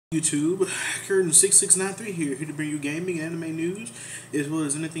YouTube, Curtain6693 here to bring you gaming, anime news, as well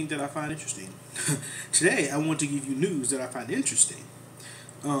as anything that I find interesting. Today, I want to give you news that I find interesting.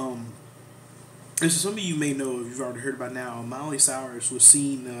 And so some of you may know, if you've already heard by now, Miley Cyrus was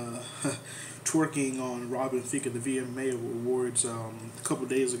seen twerking on Robin Thicke at the VMA Awards a couple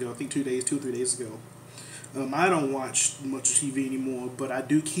days ago. I think 2 or 3 days ago. I don't watch much TV anymore, but I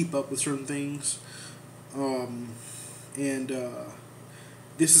do keep up with certain things. And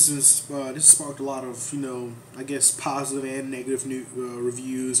this sparked a lot of, I guess, positive and negative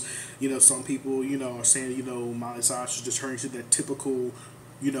reviews. Some people, are saying, Miley Cyrus is just turning to that typical,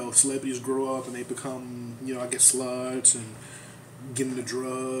 celebrities grow up and they become, I guess, sluts and get into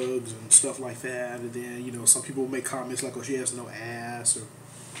drugs and stuff like that. And then, some people make comments like, oh, she has no ass.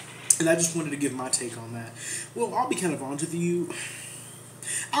 And I just wanted to give my take on that. Well, I'll be kind of honest with you.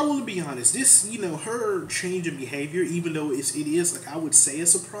 I will be honest. This, her change in behavior, even though it is like I would say a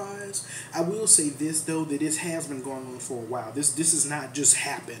surprise. I will say this though, that this has been going on for a while. This has not just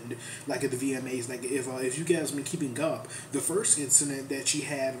happened like at the VMAs. Like if you guys have been keeping up, the first incident that she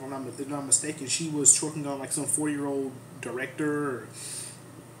had, if I'm not mistaken, she was twerking on like some 4-year-old director. Or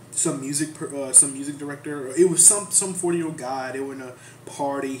some music director. It was some 40-year-old guy. They were in a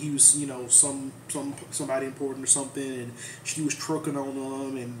party. He was somebody important or something, and she was twerking on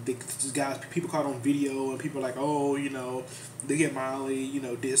them. And people caught on video, and people were like, oh, they get Miley,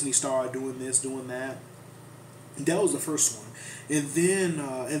 Disney star doing this, doing that. And that was the first one, and then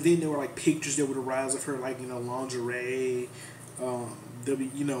there were like pictures that would arise of her like lingerie. There'll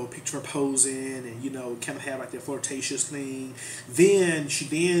be, picture her posing and, kind of have like that flirtatious thing. Then she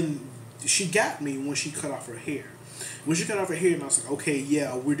got me when she cut off her hair. When she cut off her hair, and I was like, okay,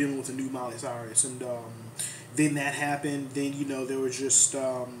 yeah, we're dealing with a new Miley Cyrus. And then that happened. Then, there was just,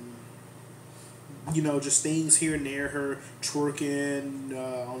 just things here and there, her twerking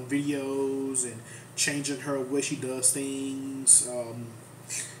on videos and changing her way she does things.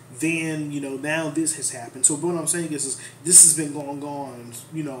 Then, now this has happened. So what I'm saying is this has been going on,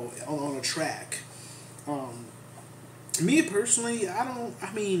 on a track. Me personally, I don't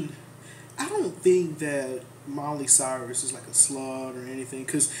think that Miley Cyrus is like a slut or anything.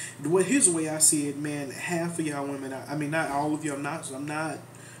 Because here's the way I see it, man. Half of y'all women, not all of you. I'm not.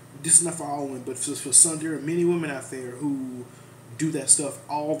 This is not for all women, but for some, there are many women out there who do that stuff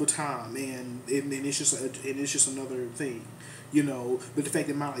all the time, and it's just another thing. But the fact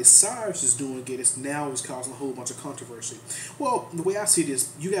that Miley Cyrus is doing it is causing a whole bunch of controversy. Well, the way I see it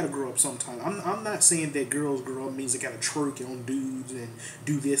is, you gotta grow up sometime. I'm not saying that girls grow up means they gotta twerk on dudes and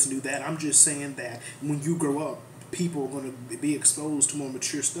do this and do that. I'm just saying that when you grow up, people are gonna be exposed to more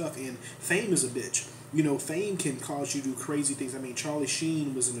mature stuff, and fame is a bitch. Fame can cause you to do crazy things. Charlie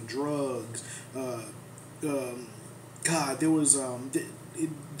Sheen was into drugs. God, there was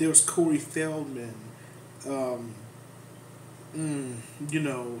Corey Feldman. There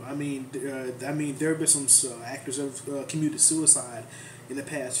have been some actors that have committed suicide in the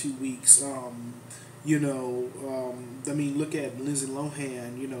past few weeks. Look at Lindsay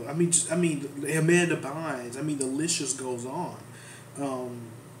Lohan. Amanda Bynes. The list just goes on.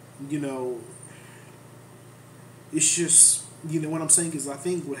 It's just, what I'm saying is, I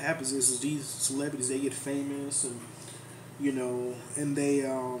think what happens is these celebrities, they get famous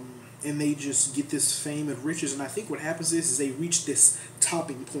and they just get this fame and riches, and I think what happens is they reach this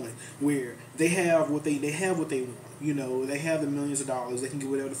topping point where they have what they want. They have the millions of dollars. They can get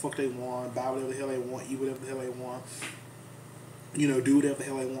whatever the fuck they want, buy whatever the hell they want, eat whatever the hell they want. Do whatever the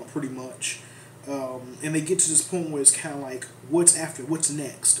hell they want, pretty much. And they get to this point where it's kind of like, what's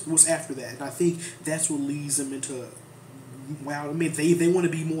next? What's after that? And I think that's what leads them into, they want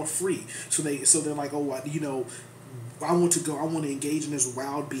to be more free. So they're like, oh, I want to engage in this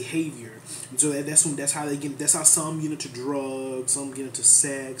wild behavior. So that's how some get into drugs, some get into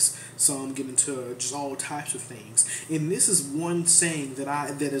sex, some get into just all types of things. And this is one saying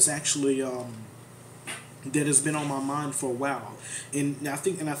that is actually that has been on my mind for a while. And I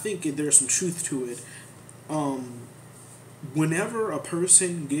think there's some truth to it. Whenever a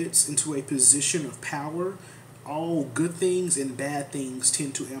person gets into a position of power, all good things and bad things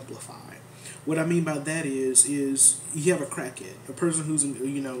tend to amplify. What I mean by that is you have a crackhead, a person who's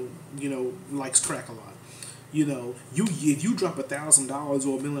likes crack a lot. If you drop $1,000 or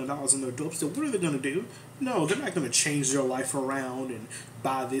 $1 million in their dope store, what are they gonna do? No, they're not gonna change their life around and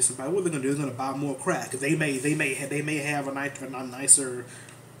buy this and buy. What they're gonna do is gonna buy more crack. They may have a nicer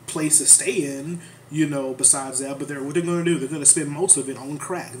place to stay in, besides that. But what they're gonna do? They're gonna spend most of it on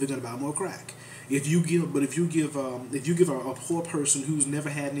crack. They're gonna buy more crack. if you give a poor person who's never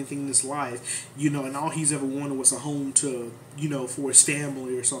had anything in his life, and all he's ever wanted was a home to, for his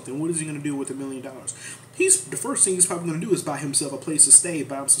family or something, what is he going to do with $1 million? The first thing he's probably going to do is buy himself a place to stay,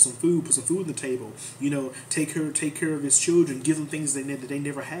 buy himself some food, put some food on the table, take care of his children, give them things that they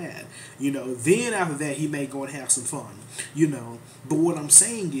never had, Then after that, he may go and have some fun, But what I'm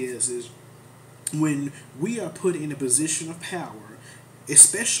saying is when we are put in a position of power,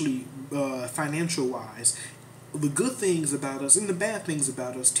 especially financial wise, the good things about us and the bad things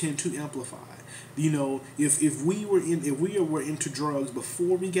about us tend to amplify. If we were into drugs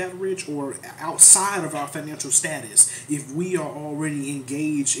before we got rich, or outside of our financial status, if we are already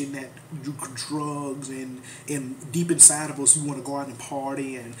engaged in that drugs and deep inside of us, we want to go out and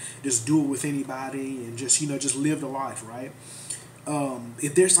party and just do it with anybody and just live the life, right?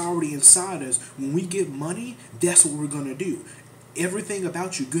 If there's already inside us, when we get money, that's what we're gonna do. Everything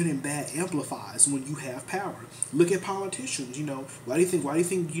about you, good and bad, amplifies when you have power. Look at politicians. Why do you think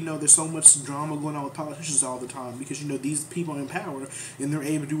there's so much drama going on with politicians all the time? Because these people are in power and they're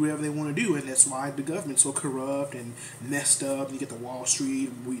able to do whatever they want to do, and that's why the government's so corrupt and messed up. You get the Wall Street,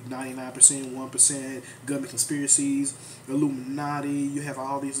 99%, 1% government conspiracies, Illuminati. You have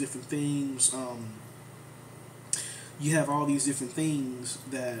all these different things. You have all these different things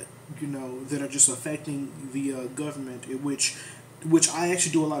that that are just affecting the government, which I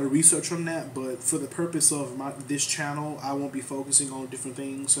actually do a lot of research on that, but for the purpose of this channel, I won't be focusing on different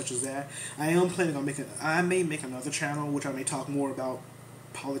things such as that. I am planning on I may make another channel, which I may talk more about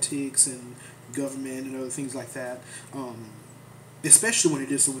politics and government and other things like that. Especially when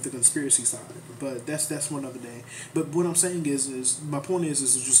it is with the conspiracy side, but that's one other day. But what I'm saying is my point is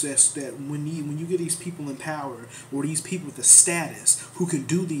just that when you get these people in power, or these people with the status who can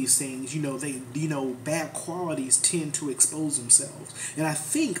do these things, bad qualities tend to expose themselves, and I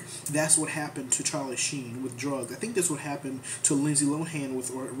think that's what happened to Charlie Sheen with drugs. I think that's what happened to Lindsay Lohan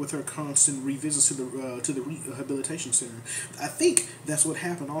with her constant revisits to the rehabilitation center. I think that's what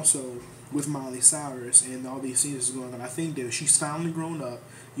happened also with Miley Cyrus and all these things going on. I think that she's finally grown up.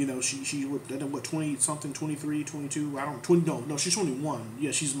 She what 20 something, 23, 22. I don't 20. No, she's 21.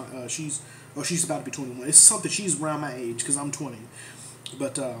 Yeah, she's about to be 21. It's something. She's around my age because I'm 20,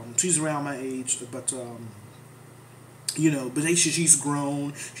 but she's around my age. But but she's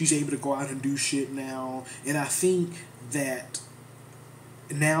grown. She's able to go out and do shit now, and I think that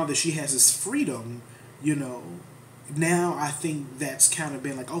now that she has this freedom, now I think that's kind of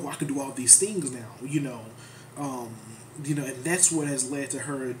been like, oh, I can do all these things now, and that's what has led to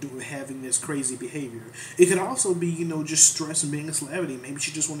her having this crazy behavior. It could also be, just stress and being a celebrity. Maybe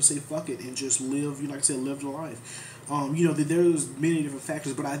she just want to say fuck it and just live, like I said, live the life. There's many different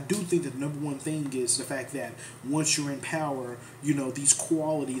factors, but I do think that the number one thing is the fact that once you're in power, these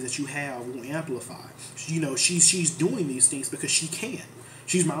qualities that you have will amplify. She's doing these things because she can.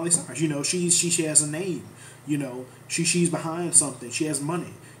 She's Miley Cyrus. She has a name. She's behind something. She has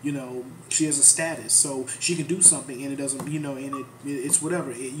money. She has a status, so she can do something, and it doesn't. And it's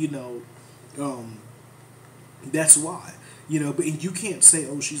whatever. That's why. But you can't say,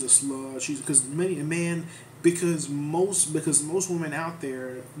 oh, she's a slut. Because most women out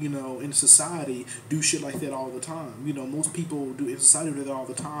there, in society do shit like that all the time. Most people do in society do that all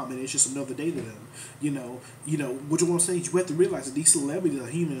the time, and it's just another day to them. What you want to say is you have to realize that these celebrities are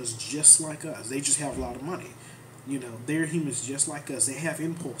humans just like us. They just have a lot of money. They're humans just like us. They have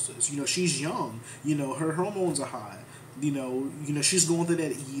impulses. She's young. Her hormones are high. She's going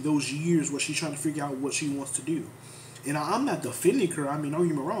through those years where she's trying to figure out what she wants to do. And I'm not defending her. Don't get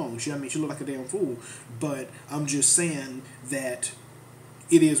me wrong. She look like a damn fool. But I'm just saying that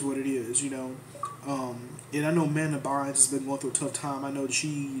it is what it is, And I know Amanda Bynes has been going through a tough time. I know that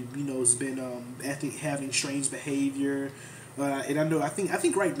she, has been having strange behavior. And I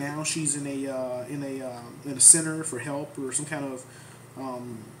think right now she's in a center for help or some kind of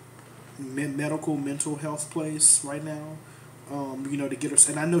mental health place right now. To get her,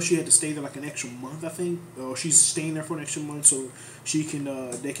 and I know she had to stay there like an extra month. I think, or she's staying there for an extra month so she can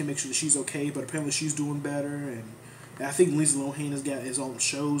they can make sure that she's okay. But apparently she's doing better, and I think Lindsay Lohan has got his own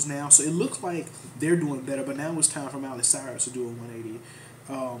shows now, so it looks like they're doing better. But now it's time for Miley Cyrus to do a 180.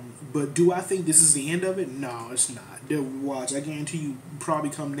 But do I think this is the end of it? No, it's not. Watch, I guarantee you, probably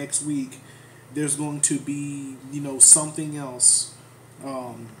come next week, there's going to be something else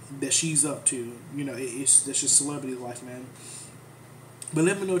that she's up to. That's just celebrity life, man. But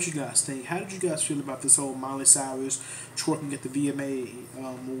let me know what you guys think. How did you guys feel about this whole Miley Cyrus twerking at the VMA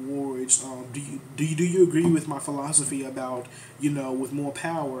awards? Do you agree with my philosophy about with more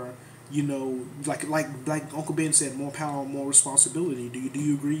power, you know, like Uncle Ben said, more power, more responsibility. Do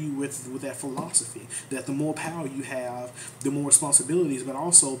you agree with that philosophy? That the more power you have, the more responsibilities, but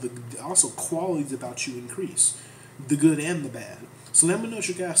also also qualities about you increase, the good and the bad. So let me know what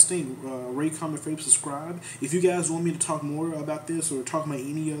you guys think. Rate, comment, favorite, subscribe. If you guys want me to talk more about this or talk about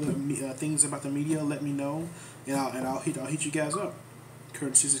any other things about the media, let me know, and I'll hit you guys up.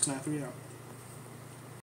 Current 693 out.